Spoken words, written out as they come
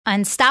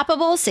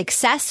Unstoppable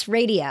Success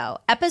Radio,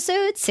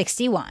 Episode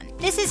 61.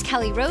 This is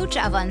Kelly Roach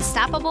of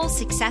Unstoppable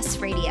Success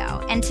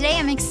Radio, and today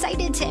I'm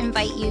excited to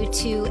invite you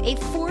to a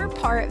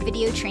 4-part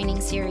video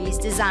training series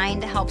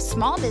designed to help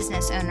small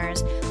business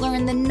owners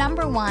learn the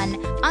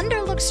 #1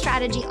 underlooked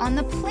strategy on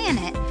the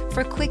planet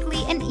for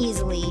quickly and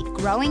easily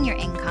growing your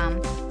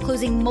income,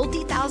 closing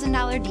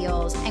multi-$1,000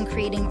 deals, and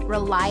creating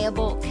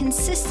reliable,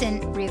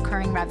 consistent,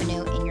 recurring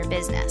revenue in your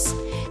business.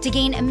 To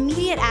gain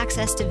immediate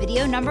access to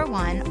video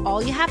 #1,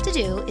 all you have to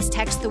do is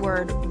text the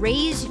word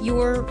raise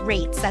your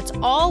rates. That's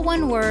all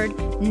one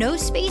word, no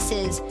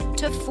spaces,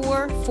 to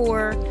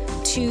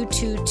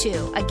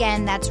 44222.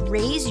 Again, that's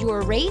raise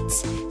your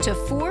rates to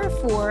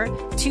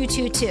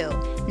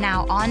 44222.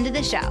 Now on to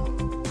the show.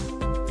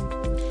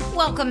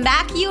 Welcome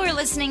back. You are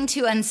listening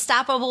to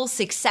Unstoppable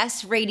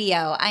Success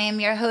Radio. I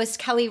am your host,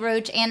 Kelly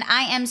Roach, and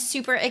I am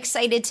super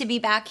excited to be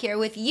back here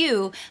with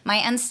you, my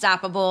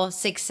Unstoppable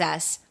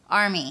Success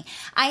Army.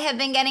 I have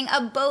been getting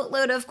a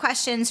boatload of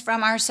questions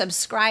from our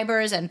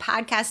subscribers and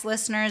podcast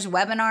listeners,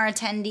 webinar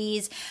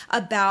attendees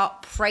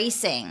about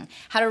pricing,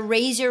 how to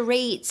raise your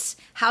rates,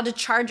 how to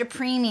charge a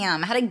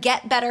premium, how to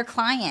get better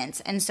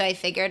clients. And so I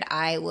figured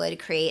I would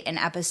create an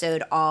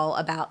episode all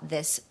about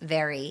this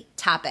very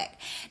topic.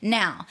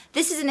 Now,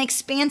 this is an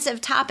expansive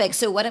topic.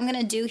 So what I'm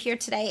going to do here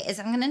today is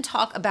I'm going to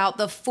talk about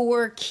the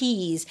 4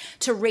 keys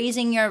to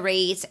raising your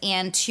rates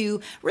and to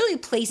really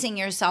placing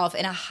yourself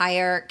in a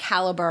higher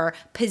caliber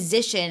position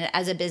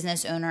as a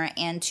business owner,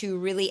 and to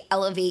really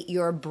elevate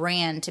your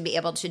brand to be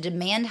able to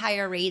demand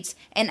higher rates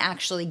and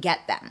actually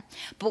get them.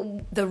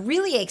 But the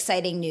really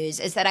exciting news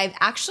is that I've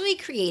actually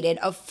created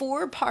a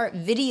 4-part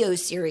video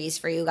series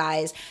for you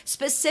guys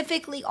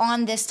specifically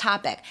on this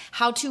topic: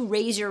 how to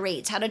raise your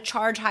rates, how to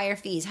charge higher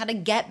fees, how to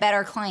get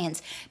better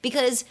clients.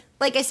 Because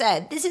like I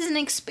said, this is an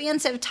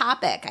expansive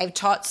topic. I've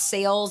taught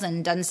sales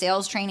and done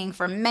sales training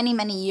for many,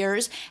 many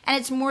years, and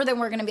it's more than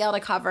we're going to be able to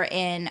cover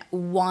in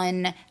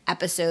one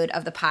episode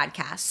of the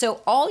podcast.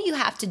 So all you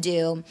have to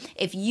do,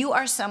 if you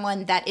are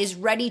someone that is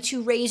ready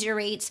to raise your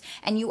rates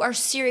and you are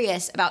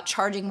serious about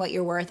charging what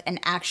you're worth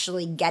and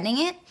actually getting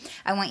it,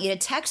 I want you to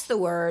text the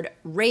word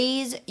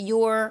raise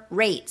your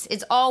rates.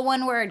 It's all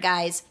one word,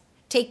 guys.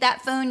 Take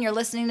that phone you're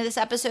listening to this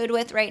episode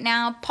with right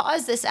now,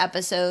 pause this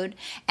episode,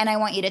 and I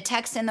want you to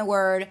text in the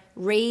word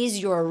raise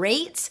your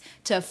rates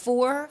to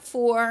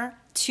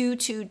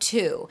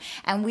 44222.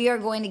 And we are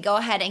going to go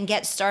ahead and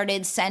get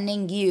started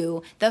sending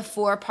you the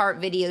 4-part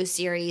video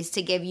series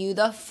to give you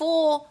the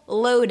full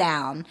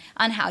lowdown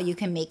on how you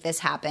can make this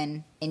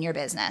happen in your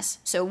business.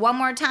 So one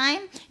more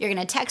time, you're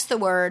going to text the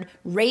word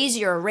raise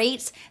your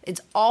rates.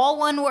 It's all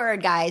one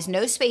word, guys,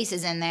 no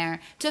spaces in there,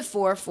 to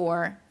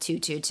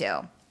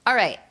 44222. All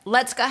right,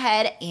 let's go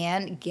ahead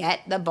and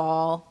get the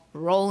ball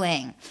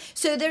rolling.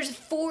 So there's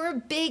 4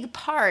 big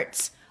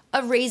parts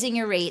of raising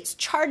your rates,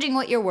 charging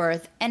what you're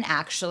worth, and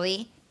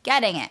actually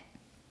getting it.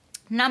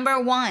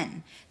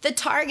 #1, the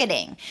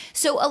targeting.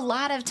 So a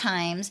lot of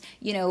times,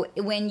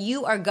 when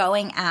you are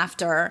going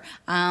after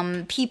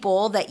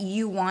people that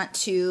you want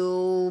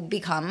to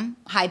become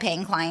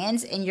high-paying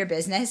clients in your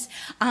business,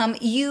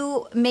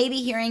 you may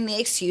be hearing the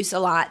excuse a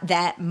lot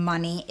that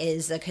money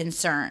is a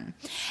concern.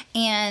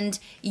 And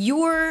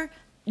your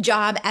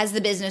job as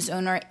the business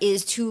owner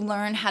is to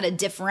learn how to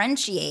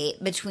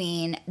differentiate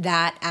between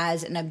that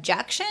as an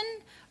objection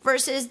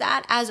versus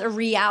that as a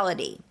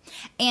reality.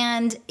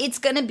 And it's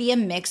going to be a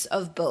mix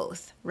of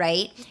both,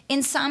 right?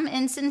 In some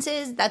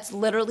instances, that's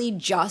literally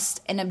just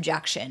an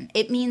objection.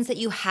 It means that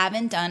you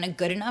haven't done a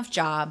good enough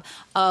job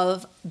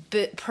of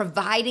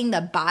providing the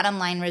bottom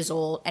line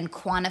result and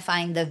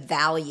quantifying the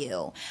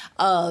value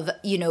of,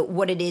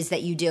 what it is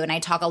that you do. And I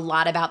talk a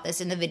lot about this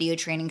in the video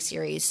training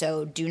series,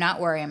 so do not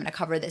worry. I'm going to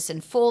cover this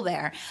in full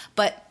there.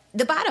 But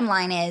the bottom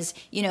line is,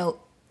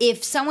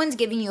 if someone's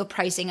giving you a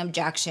pricing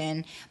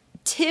objection,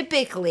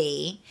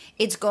 typically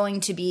it's going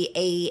to be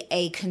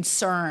a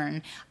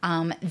concern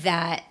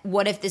that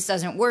what if this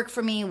doesn't work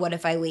for me? What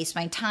if I waste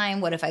my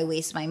time? What if I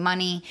waste my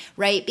money,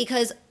 right?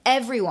 Because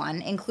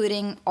everyone,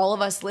 including all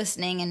of us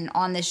listening and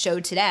on this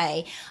show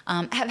today,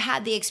 have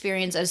had the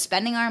experience of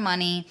spending our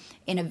money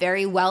in a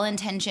very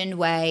well-intentioned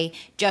way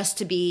just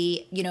to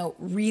be,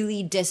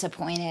 really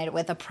disappointed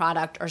with a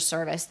product or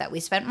service that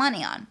we spent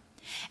money on.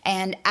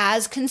 And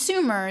as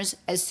consumers,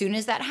 as soon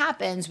as that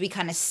happens, we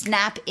kind of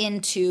snap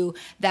into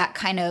that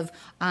kind of,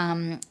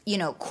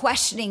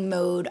 questioning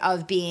mode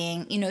of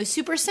being,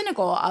 super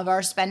cynical of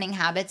our spending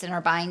habits and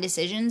our buying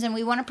decisions. And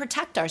we want to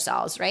protect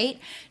ourselves,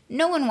 right?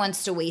 No one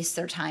wants to waste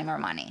their time or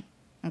money.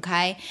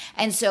 Okay.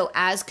 And so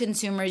as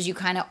consumers, you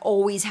kind of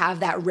always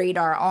have that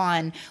radar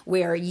on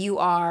where you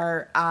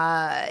are,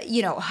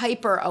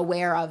 hyper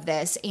aware of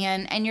this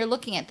and you're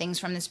looking at things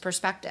from this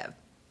perspective.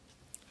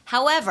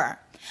 However,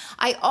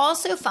 I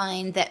also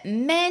find that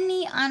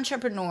many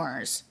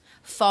entrepreneurs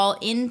fall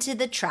into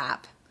the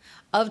trap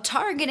of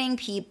targeting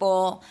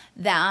people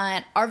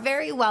that are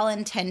very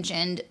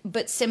well-intentioned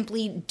but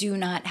simply do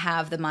not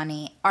have the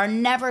money, are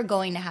never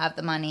going to have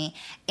the money,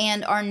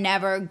 and are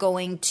never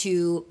going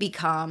to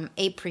become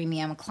a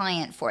premium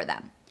client for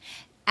them.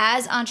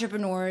 As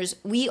entrepreneurs,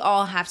 we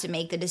all have to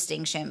make the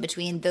distinction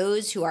between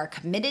those who are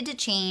committed to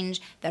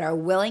change, that are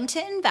willing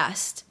to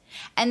invest,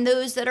 and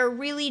those that are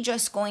really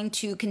just going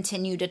to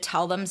continue to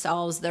tell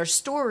themselves their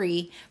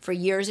story for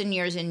years and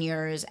years and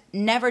years,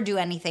 never do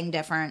anything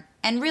different,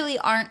 and really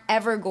aren't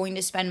ever going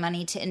to spend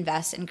money to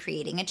invest in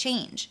creating a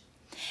change.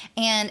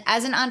 And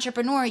as an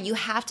entrepreneur, you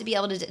have to be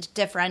able to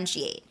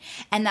differentiate.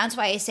 And that's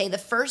why I say the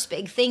first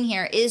big thing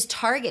here is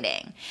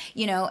targeting,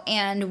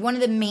 and one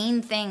of the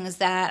main things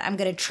that I'm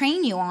going to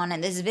train you on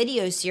in this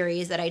video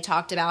series that I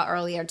talked about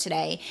earlier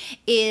today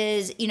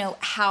is,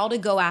 how to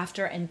go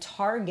after and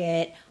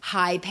target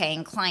high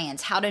paying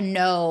clients, how to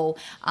know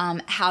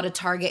how to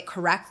target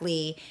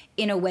correctly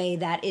in a way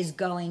that is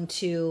going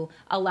to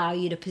allow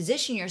you to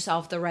position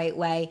yourself the right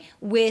way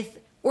with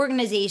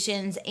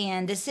organizations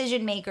and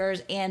decision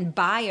makers and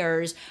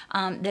buyers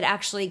that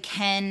actually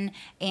can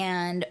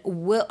and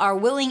are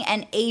willing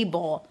and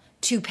able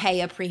to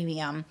pay a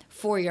premium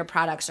for your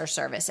products or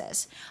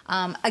services.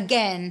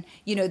 Again,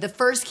 the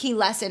first key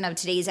lesson of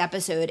today's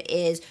episode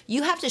is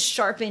you have to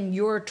sharpen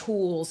your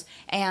tools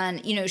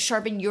and,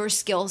 sharpen your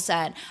skill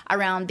set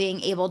around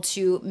being able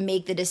to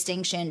make the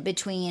distinction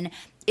between,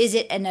 is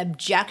it an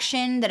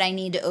objection that I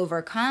need to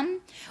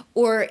overcome,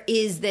 or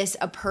is this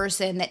a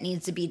person that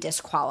needs to be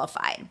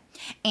disqualified?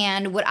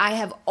 And what I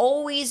have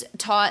always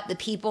taught the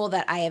people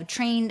that I have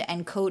trained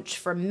and coached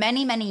for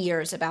many, many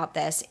years about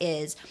this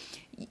is,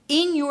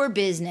 in your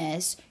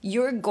business,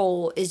 your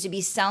goal is to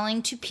be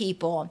selling to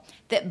people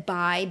that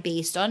buy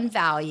based on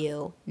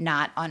value,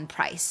 not on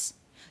price.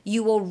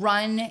 You will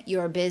run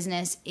your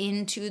business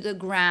into the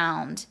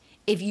ground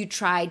if you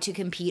try to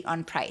compete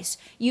on price.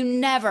 You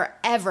never,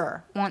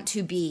 ever want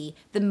to be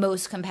the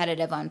most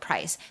competitive on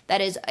price.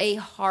 That is a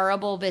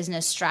horrible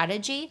business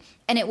strategy,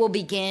 and it will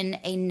begin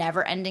a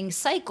never-ending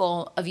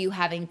cycle of you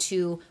having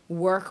to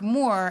work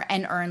more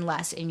and earn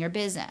less in your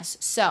business.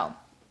 So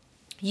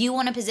you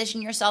want to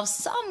position yourself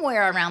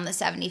somewhere around the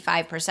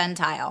 75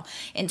 percentile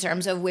in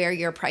terms of where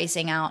you're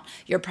pricing out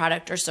your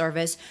product or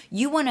service.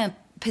 You want to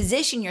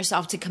position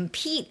yourself to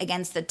compete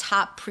against the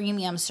top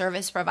premium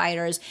service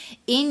providers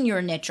in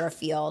your niche or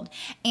field.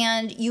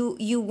 And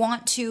you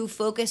want to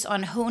focus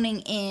on honing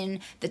in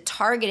the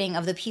targeting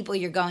of the people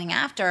you're going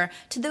after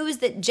to those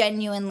that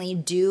genuinely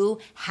do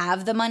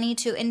have the money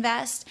to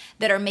invest,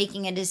 that are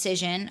making a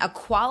decision, a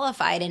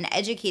qualified and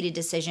educated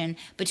decision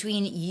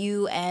between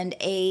you and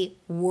a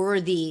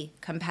worthy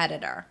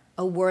competitor.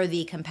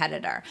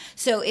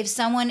 So if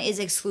someone is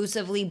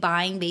exclusively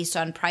buying based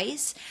on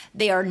price,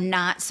 they are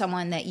not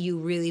someone that you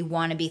really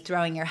want to be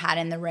throwing your hat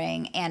in the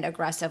ring and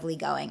aggressively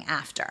going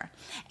after.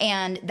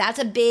 And that's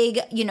a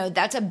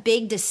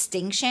big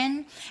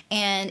distinction.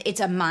 And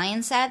it's a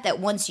mindset that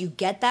once you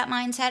get that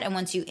mindset and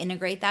once you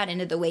integrate that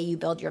into the way you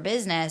build your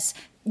business,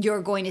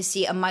 you're going to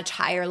see a much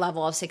higher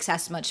level of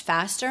success much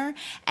faster,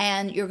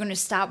 and you're going to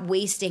stop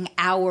wasting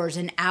hours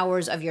and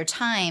hours of your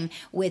time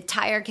with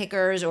tire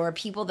kickers or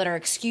people that are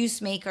excuse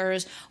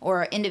makers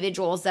or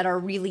individuals that are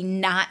really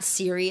not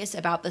serious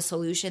about the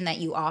solution that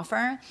you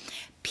offer.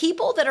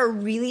 People that are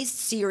really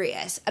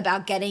serious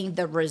about getting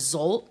the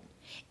result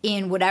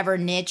in whatever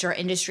niche or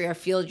industry or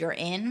field you're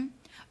in,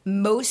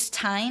 most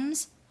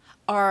times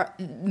are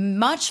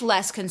much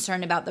less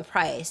concerned about the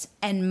price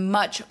and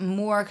much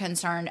more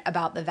concerned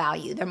about the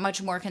value. They're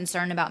much more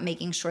concerned about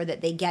making sure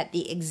that they get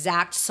the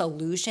exact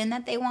solution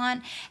that they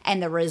want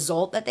and the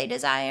result that they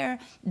desire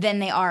than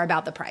they are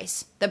about the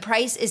price. The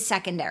price is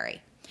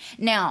secondary.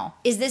 Now,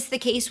 is this the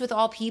case with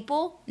all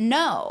people?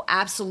 No,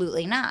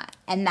 absolutely not.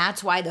 And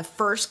that's why the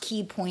first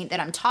key point that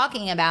I'm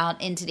talking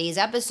about in today's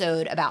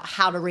episode about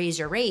how to raise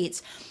your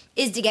rates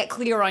is to get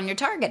clear on your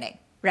targeting.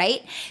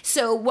 Right?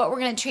 So what we're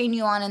going to train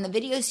you on in the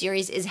video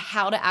series is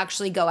how to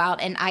actually go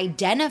out and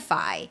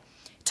identify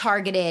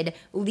targeted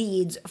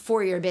leads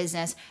for your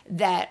business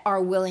that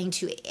are willing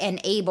to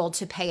and able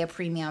to pay a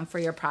premium for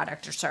your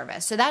product or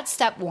service. So that's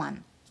step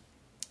one.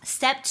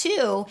 Step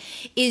two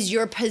is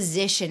your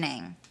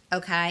positioning.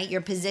 Okay?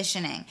 Your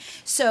positioning.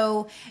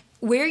 So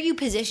where you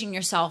position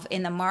yourself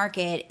in the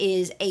market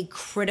is a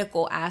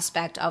critical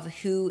aspect of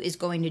who is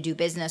going to do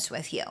business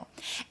with you.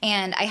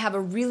 And I have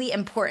a really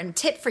important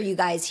tip for you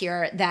guys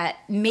here that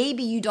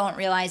maybe you don't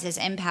realize is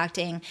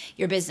impacting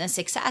your business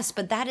success,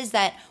 but that is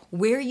that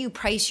where you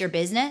price your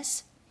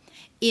business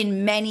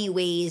in many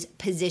ways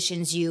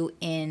positions you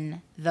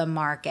in the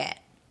market.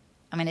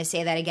 I'm going to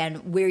say that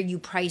again. Where you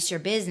price your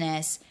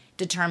business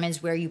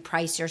determines where you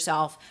price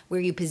yourself,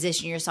 where you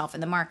position yourself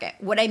in the market.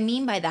 What I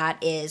mean by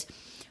that is,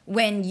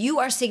 when you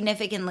are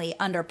significantly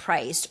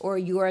underpriced or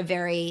you are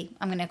very,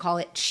 I'm going to call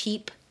it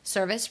cheap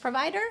service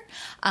provider,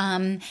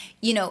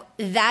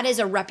 that is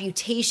a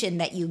reputation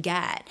that you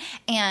get.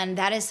 And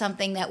that is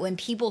something that when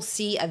people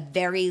see a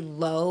very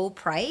low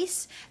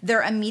price,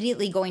 they're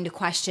immediately going to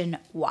question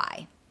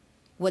why.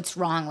 What's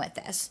wrong with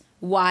this?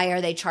 why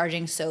are they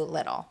charging so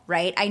little,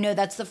 right? I know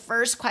that's the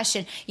first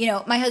question.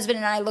 My husband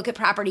and I look at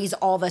properties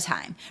all the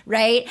time,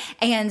 right?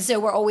 And so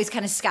we're always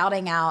kind of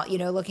scouting out,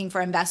 looking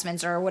for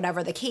investments or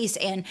whatever the case.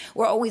 And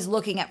we're always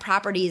looking at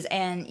properties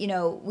and,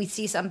 we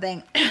see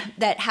something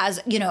that has,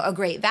 a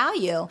great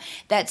value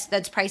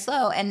that's priced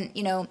low. And,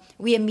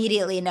 we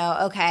immediately know,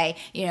 okay,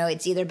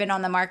 it's either been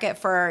on the market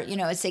for,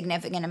 a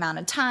significant amount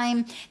of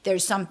time.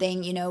 There's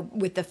something,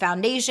 with the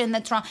foundation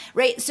that's wrong,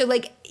 right? So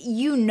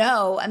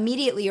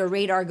immediately your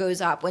radar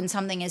goes up when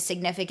something is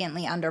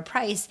significantly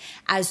underpriced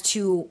as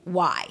to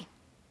why.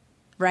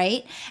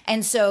 Right?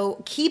 And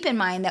so keep in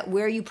mind that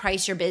where you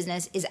price your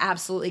business is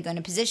absolutely going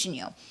to position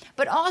you,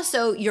 but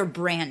also your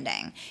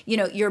branding,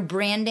 your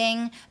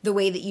branding, the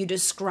way that you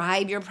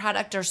describe your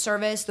product or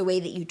service, the way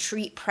that you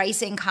treat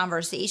pricing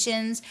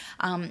conversations,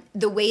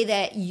 the way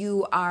that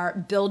you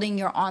are building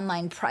your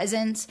online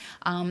presence,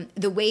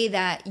 the way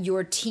that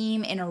your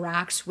team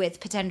interacts with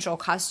potential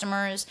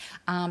customers,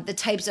 the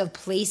types of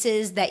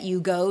places that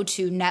you go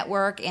to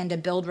network and to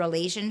build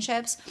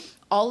relationships.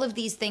 All of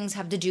these things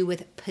have to do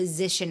with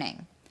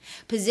positioning.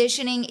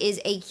 Positioning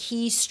is a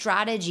key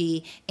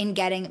strategy in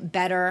getting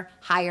better,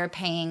 higher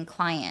paying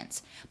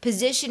clients.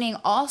 Positioning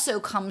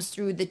also comes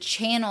through the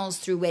channels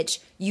through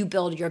which you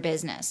build your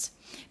business.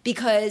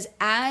 Because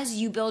as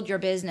you build your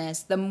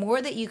business, the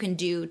more that you can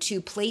do to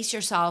place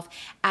yourself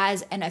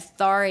as an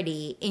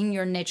authority in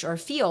your niche or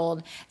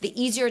field,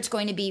 the easier it's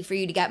going to be for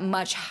you to get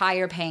much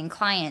higher paying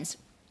clients.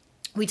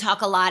 We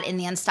talk a lot in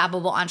the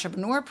Unstoppable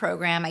Entrepreneur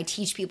program. I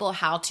teach people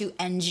how to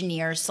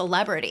engineer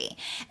celebrity.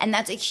 And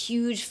that's a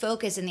huge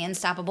focus in the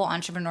Unstoppable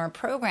Entrepreneur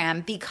program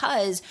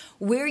because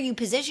where you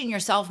position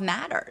yourself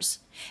matters.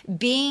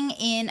 Being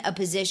in a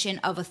position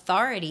of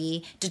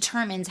authority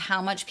determines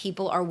how much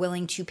people are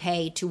willing to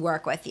pay to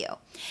work with you.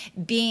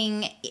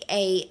 Being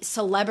a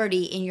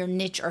celebrity in your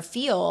niche or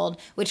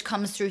field, which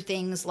comes through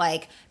things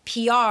like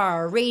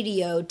PR,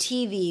 radio,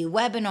 TV,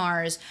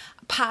 webinars,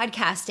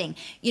 podcasting,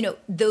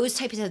 those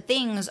types of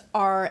things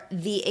are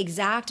the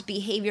exact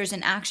behaviors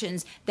and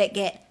actions that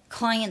get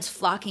clients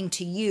flocking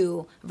to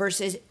you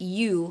versus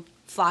you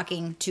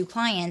flocking to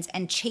clients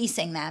and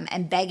chasing them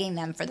and begging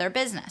them for their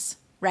business,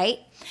 right?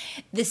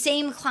 The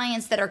same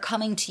clients that are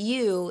coming to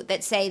you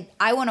that say,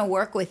 I want to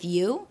work with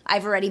you,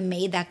 I've already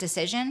made that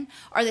decision,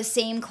 are the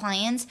same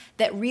clients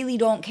that really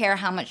don't care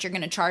how much you're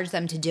going to charge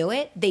them to do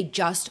it. They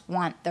just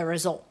want the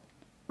result.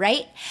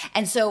 Right?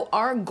 And so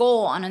our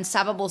goal on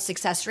Unstoppable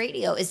Success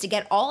Radio is to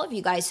get all of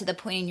you guys to the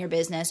point in your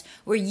business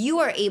where you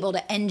are able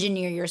to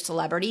engineer your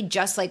celebrity,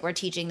 just like we're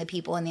teaching the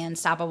people in the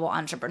Unstoppable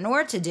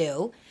Entrepreneur to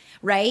do,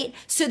 right?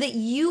 So that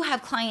you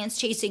have clients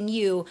chasing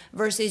you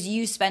versus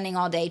you spending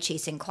all day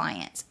chasing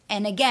clients.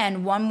 And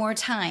again, one more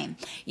time,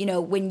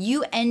 when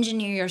you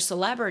engineer your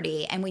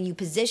celebrity and when you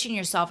position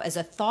yourself as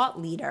a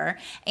thought leader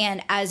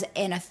and as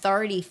an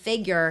authority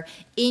figure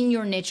in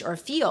your niche or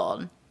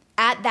field,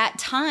 at that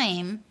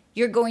time,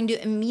 you're going to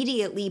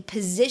immediately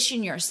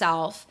position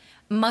yourself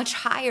much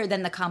higher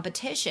than the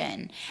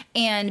competition.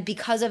 And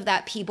because of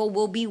that, people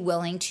will be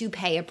willing to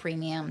pay a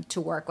premium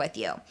to work with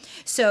you.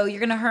 So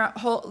you're going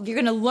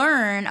to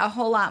learn a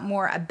whole lot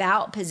more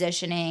about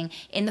positioning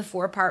in the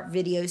 4-part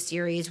video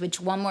series, which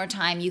one more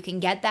time, you can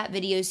get that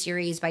video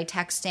series by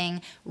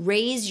texting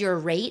raise your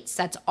rates.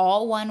 That's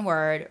all one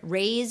word,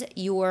 raise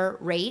your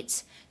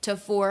rates to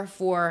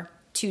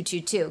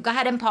 44222. Go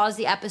ahead and pause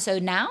the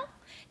episode now.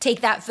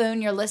 Take that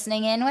phone you're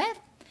listening in with,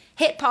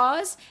 hit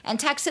pause, and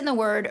text in the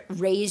word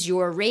raise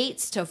your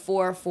rates to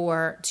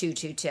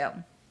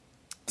 44222.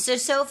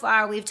 So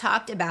far we've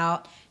talked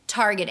about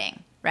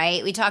targeting,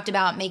 right? We talked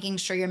about making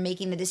sure you're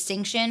making the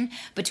distinction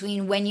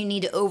between when you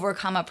need to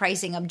overcome a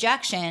pricing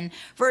objection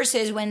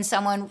versus when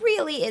someone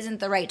really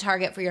isn't the right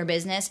target for your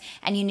business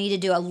and you need to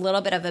do a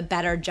little bit of a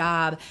better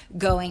job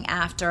going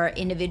after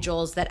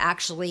individuals that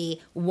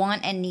actually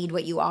want and need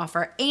what you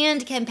offer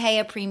and can pay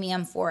a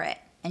premium for it.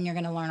 And you're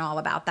going to learn all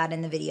about that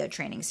in the video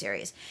training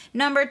series.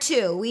 Number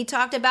 2, we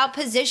talked about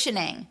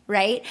positioning,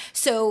 right?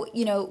 So,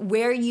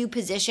 where you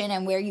position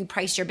and where you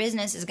price your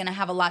business is going to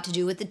have a lot to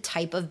do with the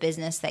type of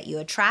business that you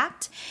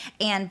attract.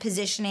 And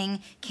positioning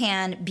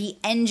can be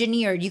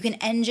engineered. You can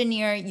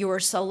engineer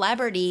your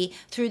celebrity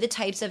through the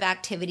types of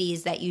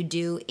activities that you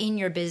do in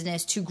your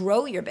business to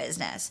grow your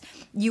business.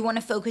 You want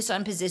to focus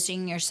on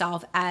positioning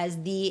yourself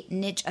as the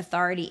niche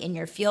authority in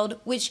your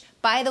field, which,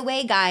 by the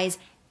way, guys,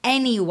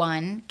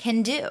 anyone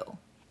can do.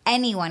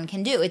 Anyone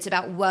can do. It's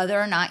about whether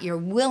or not you're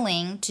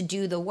willing to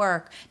do the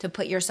work to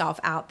put yourself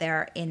out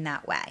there in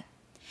that way.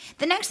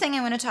 The next thing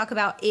I want to talk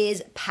about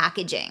is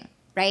packaging.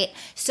 Right?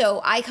 So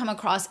I come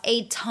across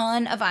a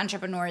ton of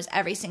entrepreneurs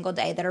every single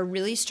day that are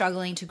really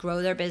struggling to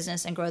grow their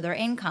business and grow their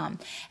income.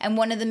 And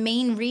one of the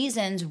main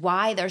reasons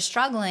why they're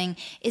struggling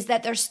is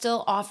that they're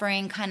still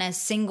offering kind of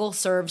single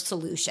serve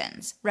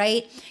solutions,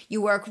 right?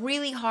 You work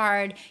really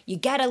hard, you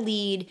get a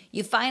lead,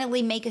 you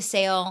finally make a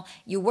sale,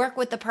 you work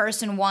with the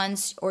person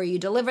once or you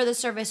deliver the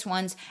service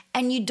once,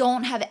 and you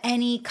don't have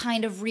any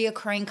kind of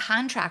reoccurring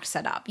contract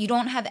set up. You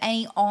don't have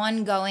any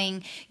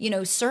ongoing,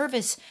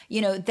 service,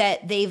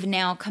 that they've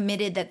now committed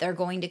committed that they're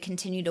going to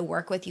continue to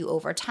work with you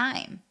over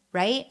time.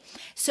 Right?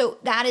 So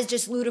that is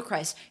just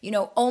ludicrous.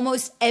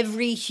 Almost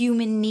every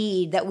human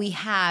need that we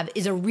have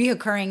is a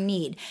reoccurring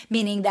need,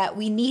 meaning that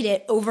we need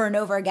it over and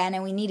over again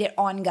and we need it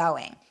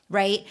ongoing.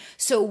 Right?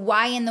 So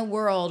why in the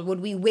world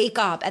would we wake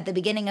up at the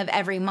beginning of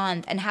every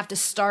month and have to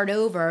start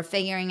over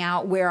figuring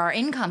out where our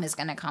income is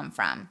going to come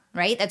from?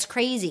 Right? That's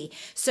crazy.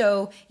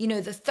 So,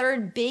 the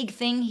third big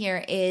thing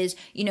here is,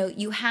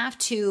 you have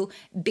to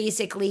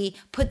basically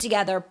put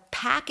together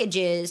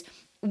packages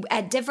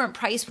at different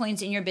price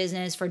points in your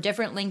business for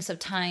different lengths of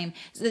time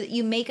so that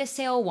you make a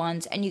sale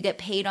once and you get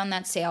paid on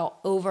that sale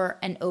over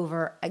and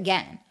over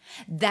again.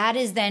 That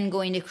is then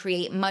going to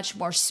create much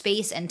more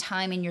space and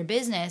time in your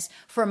business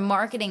for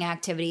marketing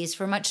activities,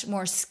 for much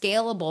more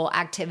scalable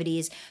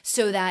activities,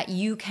 so that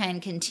you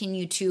can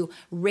continue to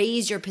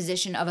raise your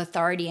position of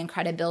authority and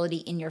credibility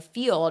in your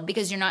field,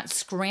 because you're not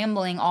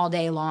scrambling all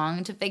day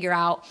long to figure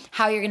out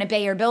how you're going to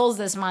pay your bills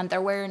this month or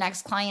where your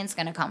next client's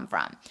going to come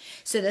from.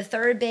 So the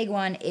third big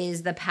one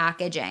is the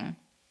packaging.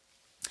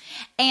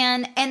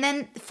 And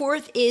then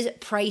fourth is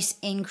price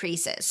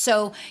increases.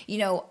 So,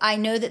 I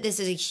know that this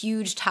is a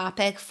huge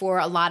topic for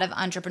a lot of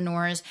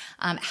entrepreneurs,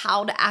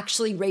 how to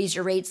actually raise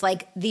your rates,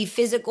 like the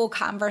physical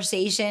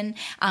conversation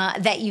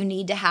that you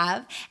need to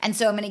have. And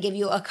so I'm going to give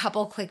you a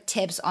couple quick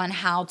tips on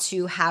how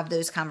to have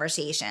those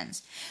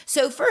conversations.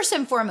 So first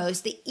and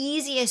foremost, the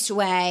easiest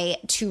way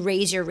to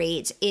raise your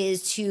rates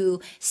is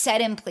to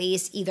set in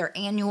place either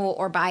annual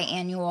or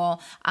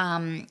biannual,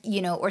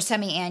 or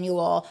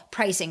semi-annual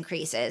price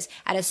increases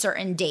at a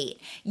certain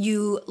date.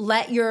 You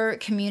let your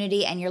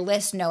community and your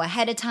list know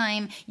ahead of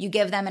time. You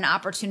give them an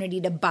opportunity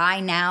to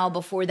buy now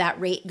before that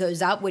rate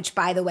goes up, which,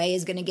 by the way,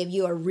 is going to give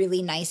you a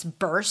really nice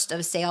burst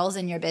of sales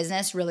in your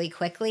business really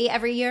quickly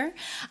every year.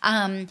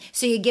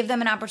 So you give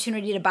them an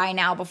opportunity to buy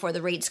now before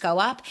the rates go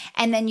up,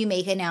 and then you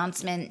make an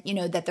announcement,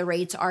 that the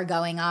rates are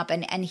going up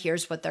and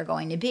here's what they're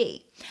going to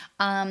be.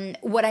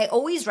 What I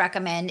always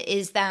recommend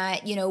is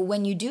that,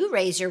 when you do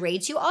raise your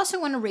rates, you also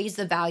want to raise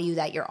the value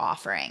that you're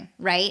offering,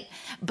 right?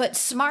 But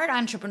smart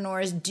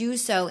entrepreneurs do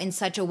so in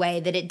such a way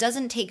that it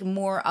doesn't take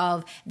more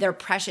of their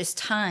precious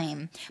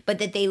time, but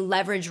that they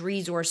leverage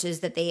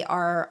resources that they've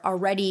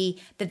already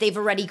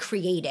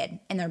created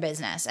in their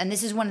business. And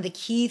this is one of the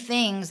key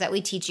things that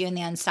we teach you in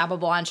the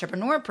Unstoppable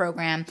Entrepreneur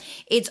Program.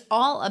 It's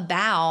all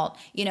about,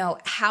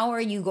 how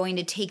are you going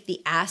to take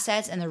the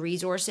assets and the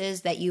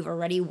resources that you've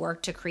already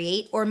worked to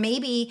create, or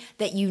maybe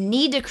that you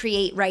need to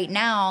create right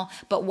now,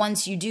 but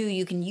once you do,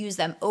 you can use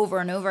them over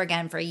and over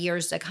again for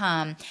years to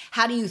come.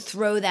 How do you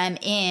throw them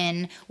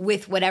in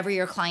with whatever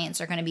your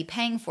clients are going to be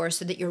paying for,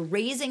 so that you're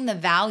raising the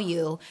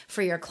value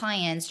for your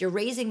clients, you're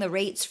raising the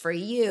rates for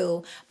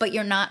you, but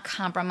you're not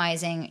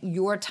compromising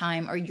your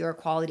time or your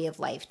quality of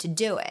life to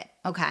do it.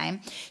 Okay.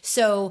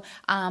 So,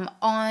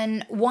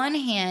 on one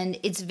hand,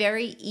 it's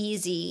very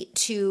easy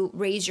to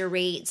raise your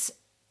rates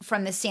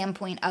from the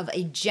standpoint of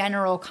a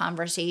general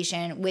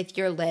conversation with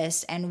your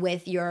list and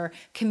with your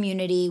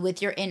community,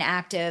 with your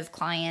inactive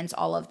clients,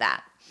 all of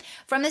that.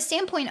 From the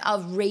standpoint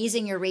of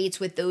raising your rates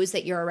with those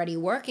that you're already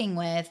working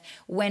with,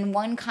 when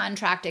one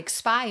contract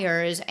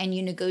expires and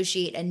you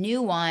negotiate a new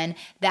one,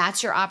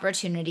 that's your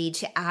opportunity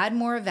to add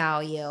more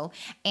value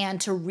and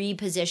to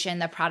reposition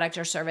the product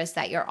or service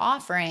that you're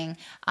offering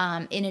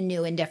in a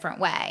new and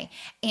different way.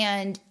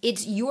 And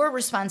it's your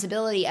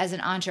responsibility as an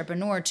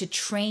entrepreneur to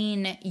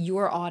train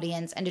your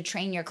audience and to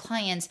train your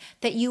clients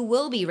that you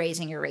will be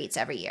raising your rates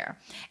every year.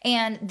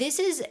 And this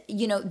is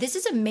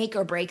a make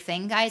or break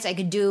thing, guys. I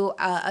could do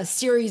a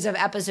series of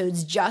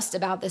episodes just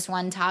about this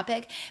one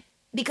topic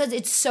because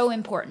it's so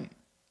important.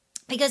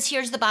 Because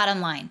here's the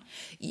bottom line.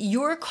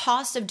 Your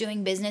cost of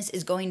doing business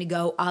is going to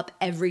go up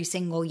every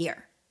single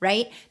year,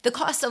 right? The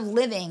cost of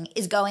living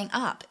is going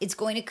up. It's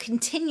going to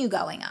continue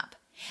going up.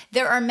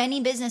 There are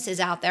many businesses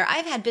out there.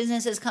 I've had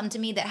businesses come to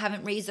me that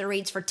haven't raised their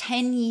rates for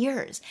 10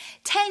 years.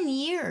 10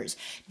 years.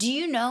 Do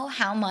you know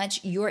how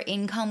much your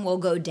income will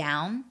go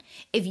down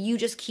if you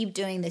just keep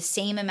doing the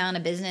same amount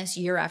of business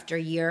year after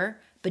year,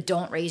 but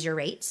don't raise your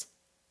rates?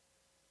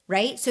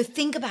 Right? So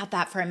think about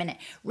that for a minute.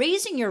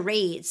 Raising your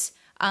rates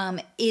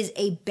is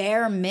a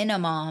bare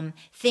minimum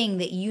thing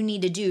that you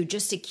need to do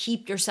just to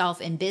keep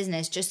yourself in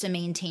business, just to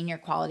maintain your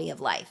quality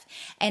of life.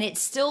 And it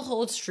still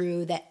holds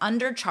true that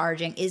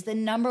undercharging is the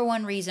number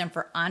one reason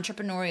for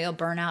entrepreneurial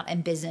burnout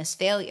and business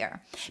failure.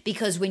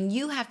 Because when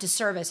you have to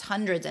service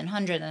hundreds and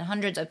hundreds and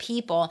hundreds of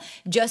people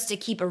just to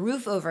keep a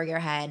roof over your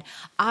head,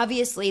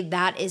 obviously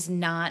that is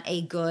not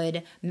a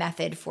good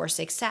method for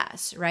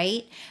success,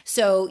 right?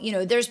 So,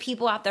 there's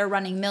people out there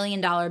running $1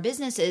 million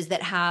businesses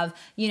that have,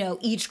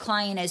 each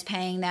client is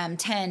paying them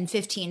 $10,000,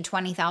 $15,000,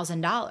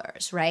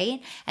 $20,000,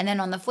 right? And then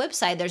on the flip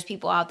side, there's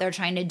people out there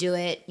trying to do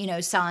it,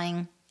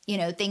 selling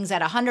things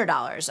at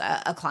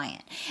 $100 a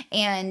client.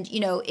 And,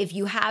 if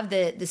you have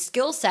the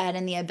skill set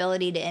and the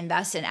ability to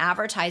invest in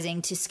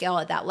advertising to scale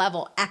at that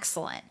level,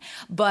 excellent.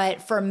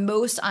 But for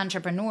most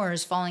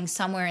entrepreneurs, falling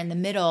somewhere in the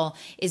middle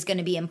is going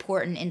to be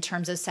important in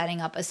terms of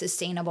setting up a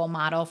sustainable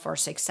model for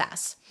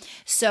success.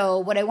 So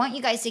what I want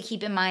you guys to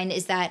keep in mind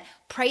is that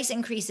price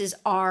increases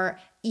are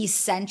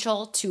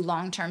essential to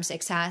long-term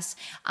success.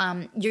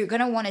 You're going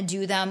to want to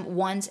do them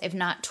once, if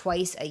not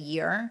twice a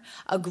year.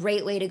 A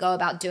great way to go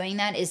about doing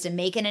that is to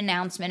make an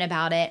announcement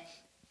about it.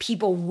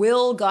 People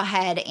will go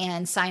ahead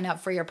and sign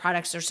up for your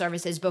products or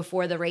services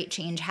before the rate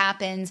change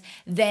happens.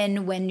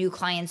 Then when new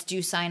clients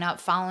do sign up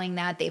following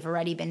that, they've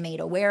already been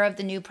made aware of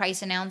the new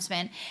price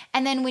announcement.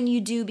 And then when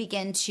you do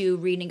begin to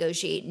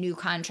renegotiate new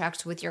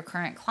contracts with your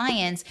current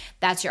clients,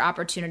 that's your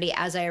opportunity,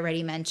 as I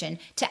already mentioned,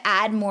 to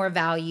add more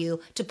value,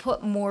 to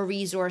put more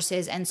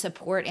resources and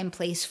support in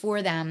place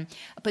for them,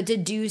 but to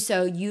do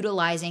so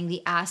utilizing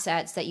the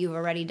assets that you've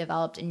already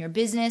developed in your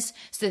business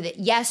so that,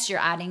 yes, you're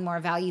adding more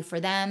value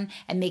for them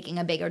and making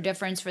a bigger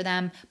difference for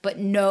them, but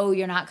no,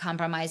 you're not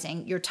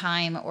compromising your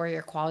time or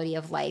your quality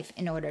of life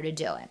in order to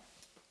do it.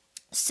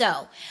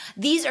 So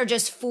these are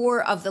just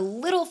 4 of the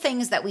little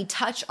things that we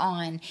touch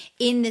on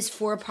in this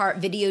 4-part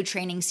video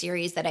training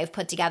series that I've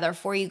put together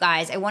for you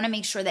guys. I want to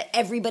make sure that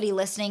everybody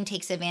listening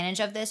takes advantage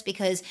of this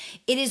because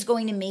it is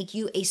going to make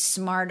you a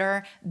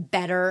smarter,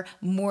 better,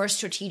 more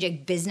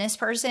strategic business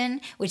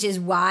person, which is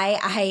why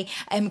I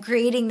am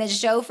creating this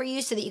show for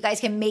you so that you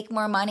guys can make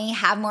more money,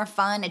 have more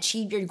fun,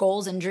 achieve your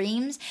goals and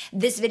dreams.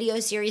 This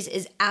video series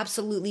is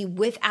absolutely,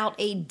 without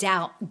a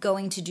doubt,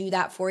 going to do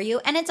that for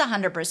you, and it's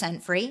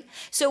 100% free.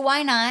 So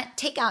why not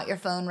take out your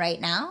phone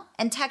right now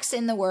and text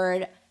in the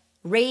word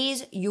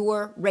raise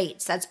your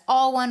rates. That's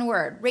all one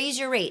word. Raise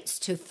your rates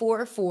to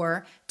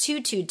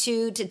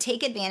 44222 to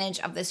take advantage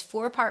of this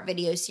 4-part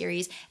video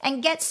series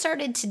and get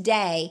started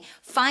today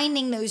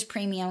finding those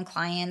premium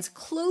clients,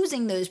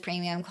 closing those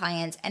premium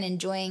clients, and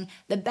enjoying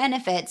the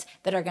benefits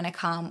that are going to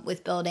come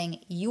with building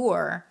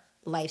your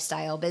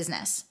lifestyle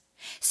business.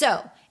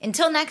 So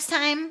until next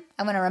time,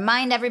 I want to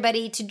remind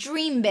everybody to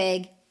dream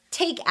big,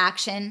 take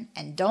action,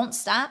 and don't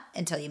stop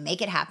until you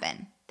make it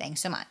happen.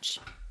 Thanks so much.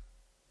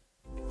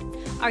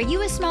 Are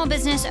you a small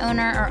business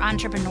owner or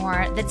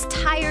entrepreneur that's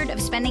tired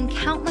of spending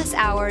countless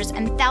hours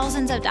and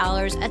thousands of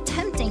dollars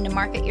attempting to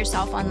market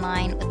yourself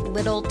online with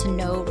little to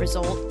no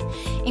result?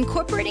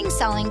 Incorporating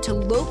selling to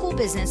local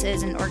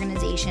businesses and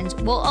organizations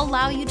will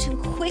allow you to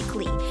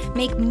quickly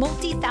make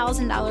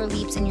multi-$1,000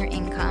 leaps in your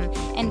income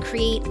and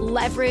create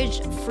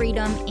leveraged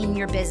freedom in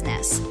your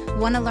business.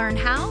 Want to learn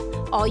how?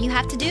 All you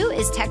have to do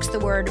is text the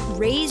word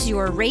raise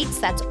your rates.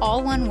 That's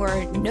all one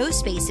word, no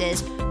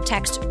spaces.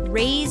 Text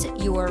raise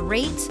your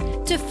rates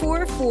to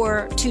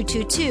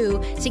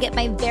 44222 to get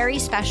my very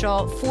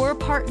special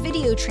 4-part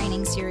video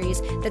training series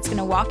that's going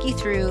to walk you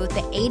through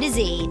the A to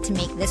Z to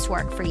make this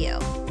work for you.